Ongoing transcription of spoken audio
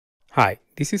Hi,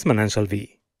 this is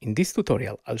ManantialVE. In this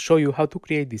tutorial, I'll show you how to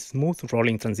create this smooth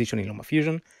rolling transition in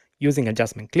LumaFusion using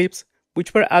adjustment clips,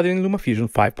 which were added in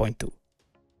LumaFusion 5.2.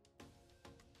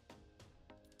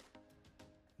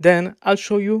 Then, I'll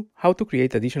show you how to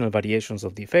create additional variations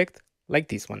of the effect, like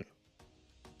this one.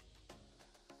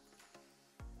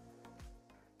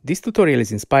 This tutorial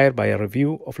is inspired by a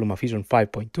review of LumaFusion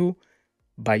 5.2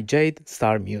 by Jade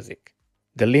Star Music.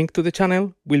 The link to the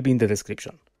channel will be in the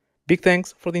description. Big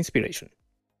thanks for the inspiration.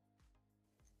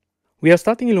 We are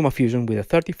starting in LumaFusion with a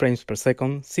 30 frames per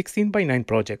second 16:9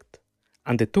 project,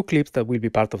 and the two clips that will be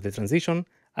part of the transition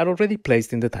are already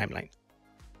placed in the timeline.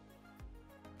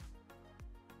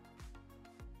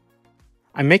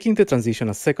 I'm making the transition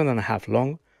a second and a half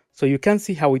long so you can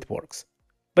see how it works,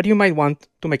 but you might want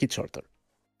to make it shorter.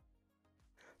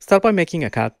 Start by making a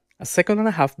cut a second and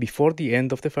a half before the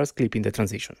end of the first clip in the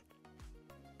transition.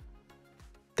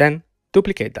 Then,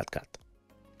 duplicate that cut.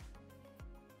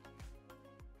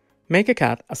 Make a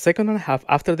cut a second and a half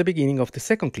after the beginning of the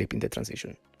second clip in the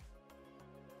transition.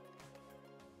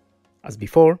 As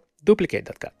before, duplicate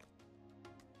that cut.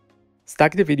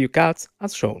 Stack the video cuts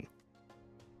as shown.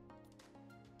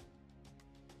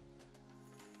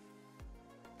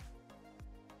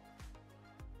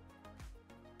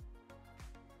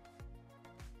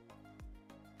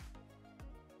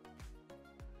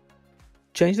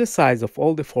 Change the size of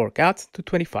all the 4 cuts to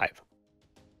 25.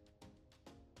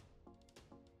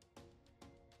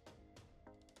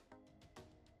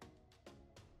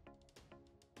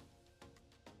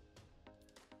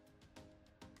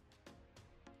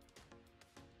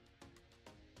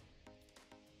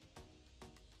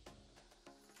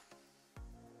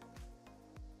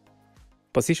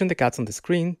 Position the cuts on the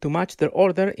screen to match their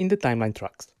order in the timeline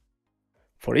tracks.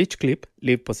 For each clip,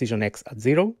 leave position X at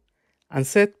 0 and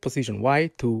set position Y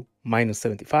to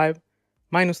 -75,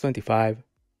 -25,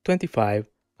 25,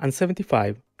 and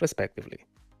 75 respectively.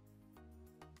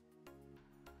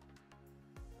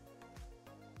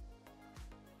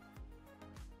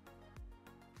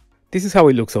 This is how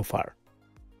it looks so far.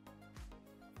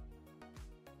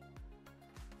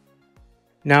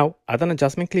 Now add an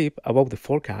adjustment clip above the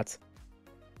 4 cuts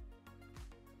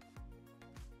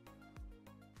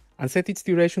and set its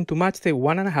duration to match the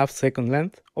 1.5 second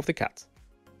length of the cuts.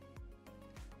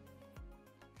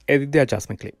 Edit the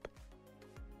adjustment clip.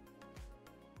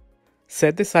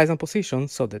 Set the size and position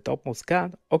so the topmost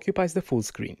cut occupies the full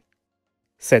screen.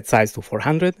 Set size to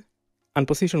 400 and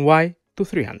position Y to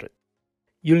 300.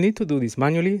 You'll need to do this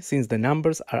manually since the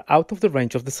numbers are out of the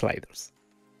range of the sliders.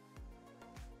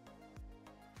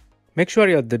 Make sure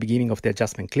you're at the beginning of the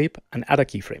adjustment clip and add a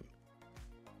keyframe.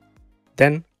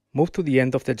 Then, move to the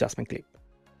end of the adjustment clip.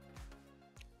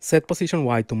 Set position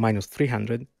Y to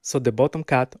 -300 so the bottom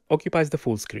cut occupies the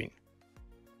full screen.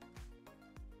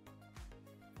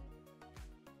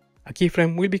 A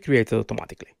keyframe will be created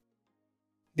automatically.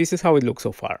 This is how it looks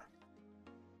so far.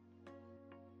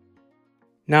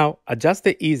 Now adjust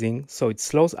the easing so it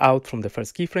slows out from the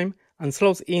first keyframe and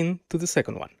slows in to the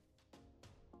second one.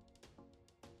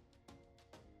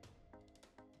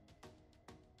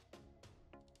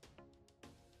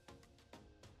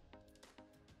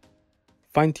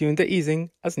 Fine-tune the easing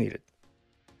as needed.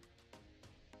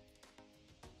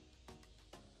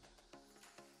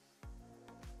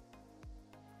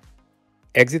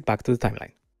 Exit back to the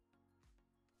timeline.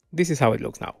 This is how it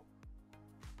looks now.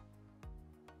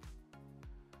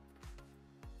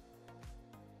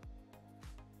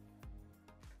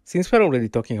 Since we're already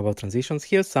talking about transitions,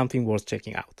 here's something worth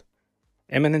checking out.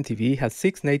 MNNTV has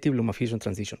 6 native LumaFusion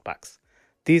transition packs.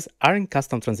 These aren't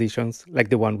custom transitions like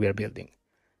the one we are building.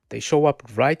 They show up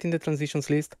right in the transitions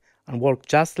list and work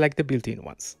just like the built-in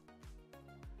ones.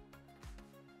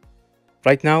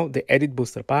 Right now, the Edit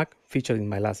Booster pack, featured in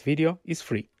my last video, is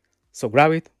free, so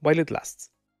grab it while it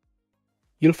lasts.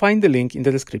 You'll find the link in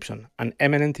the description, and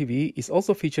mnntve is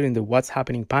also featured in the What's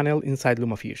Happening panel inside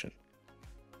LumaFusion.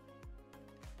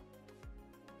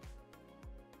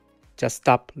 Just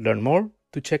tap Learn More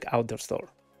to check out their store.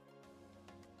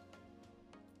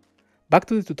 Back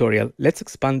to the tutorial, let's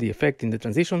expand the effect in the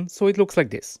transition so it looks like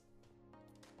this.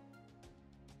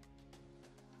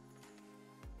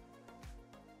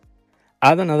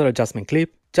 Add another adjustment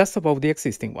clip just above the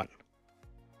existing one.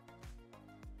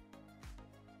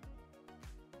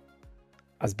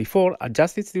 As before,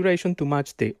 adjust its duration to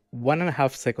match the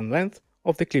 1.5 second length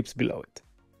of the clips below it.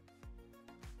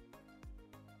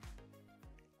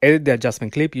 Edit the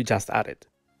adjustment clip you just added.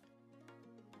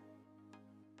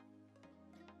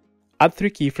 Add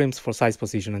 3 keyframes for size,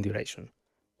 position, and duration.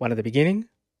 One at the beginning,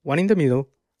 one in the middle,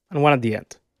 and one at the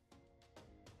end.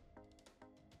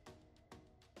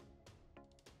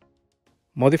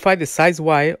 Modify the size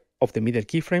Y of the middle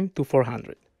keyframe to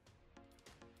 400.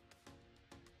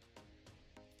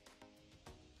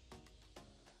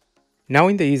 Now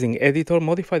in the easing editor,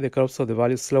 modify the curve so the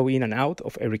values flow in and out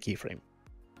of every keyframe.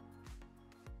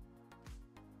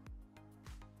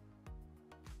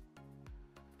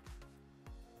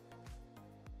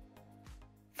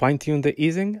 Fine-tune the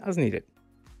easing as needed.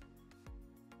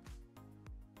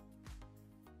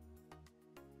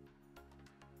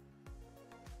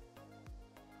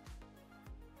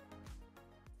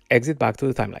 Exit back to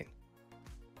the timeline.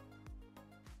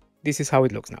 This is how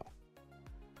it looks now.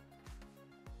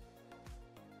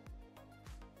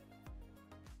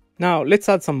 Now let's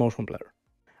add some motion blur.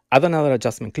 Add another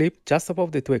adjustment clip just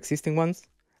above the two existing ones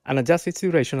and adjust its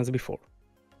duration as before.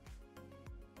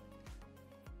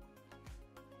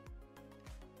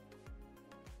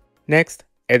 Next,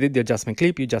 edit the adjustment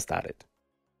clip you just added.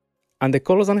 Under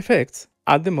Colors and Effects,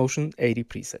 add the Motion 80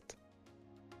 preset.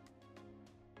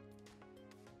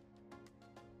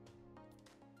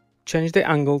 Change the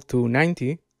angle to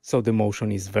 90 so the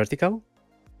motion is vertical,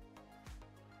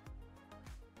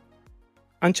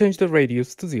 and change the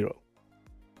radius to 0.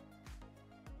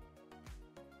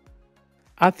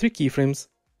 Add 3 keyframes,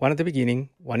 one at the beginning,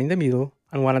 one in the middle,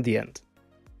 and one at the end.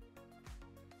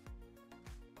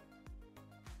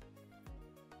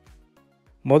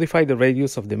 Modify the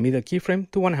radius of the middle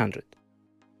keyframe to 100.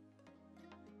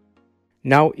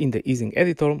 Now in the easing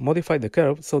editor, modify the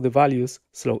curve so the values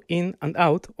flow in and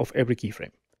out of every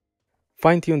keyframe.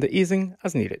 Fine-tune the easing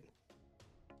as needed.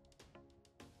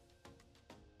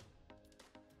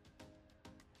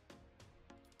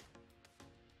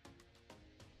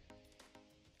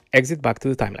 Exit back to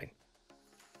the timeline.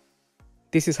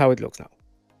 This is how it looks now.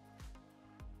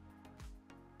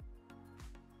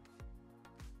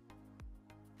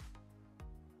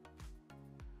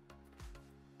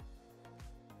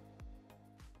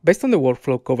 Based on the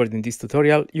workflow covered in this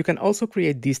tutorial, you can also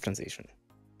create this transition.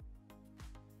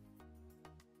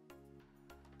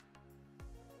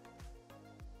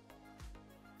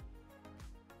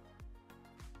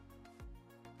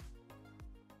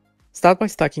 Start by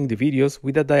stacking the videos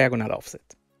with a diagonal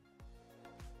offset.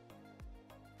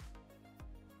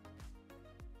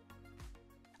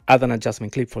 Add an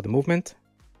adjustment clip for the movement.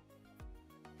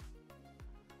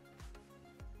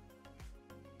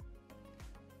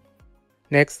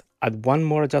 Next, add one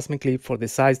more adjustment clip for the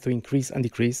size to increase and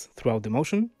decrease throughout the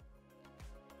motion.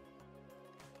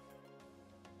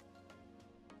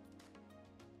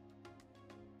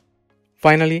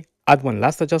 Finally, add one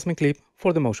last adjustment clip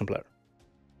for the motion blur.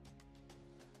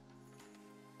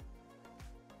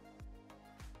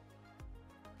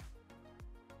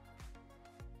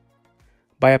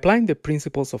 By applying the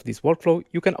principles of this workflow,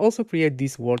 you can also create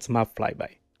this words map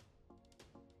flyby.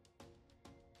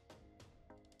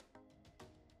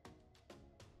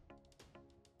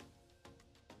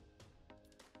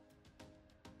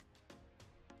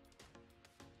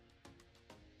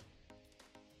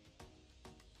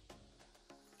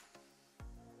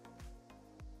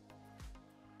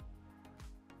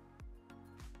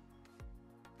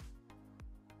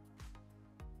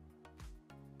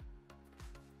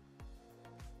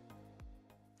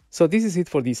 So this is it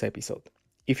for this episode.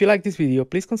 If you like this video,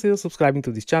 please consider subscribing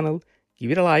to this channel, give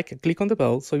it a like and click on the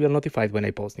bell so you're notified when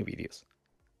I post new videos.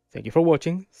 Thank you for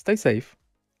watching, stay safe,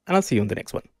 and I'll see you on the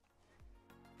next one.